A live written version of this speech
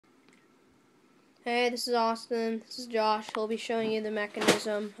Hey, this is Austin. This is Josh. He'll be showing you the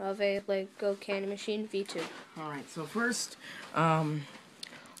mechanism of a Lego Candy Machine V2. Alright, so first,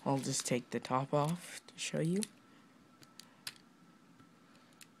 I'll just take the top off to show you.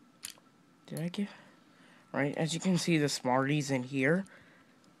 Did I get... Right, as you can see, the Smarties in here.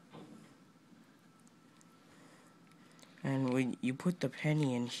 And when you put the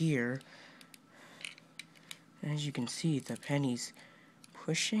penny in here, as you can see, the penny's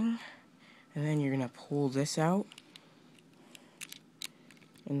pushing. And then you're going to pull this out.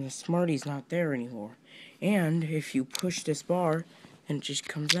 And the Smartie's not there anymore. And if you push this bar, then it just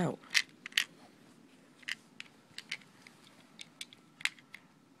comes out.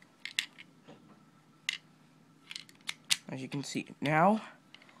 As you can see. Now,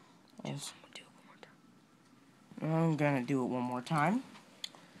 I'm going to do it one more time.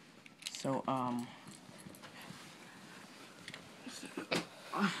 So,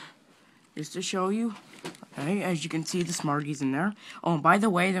 just to show you, okay, as you can see, the Smarties in there. Oh, and by the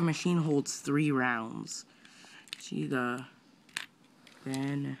way, the machine holds 3 rounds. See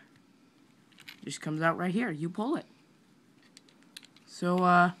then just comes out right here. You pull it.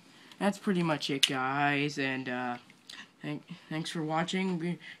 So, that's pretty much it, guys, and, thanks for watching.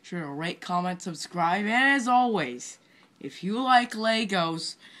 Be sure to rate, comment, subscribe, and as always, if you like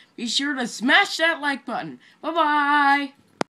Legos, be sure to smash that like button. Bye-bye!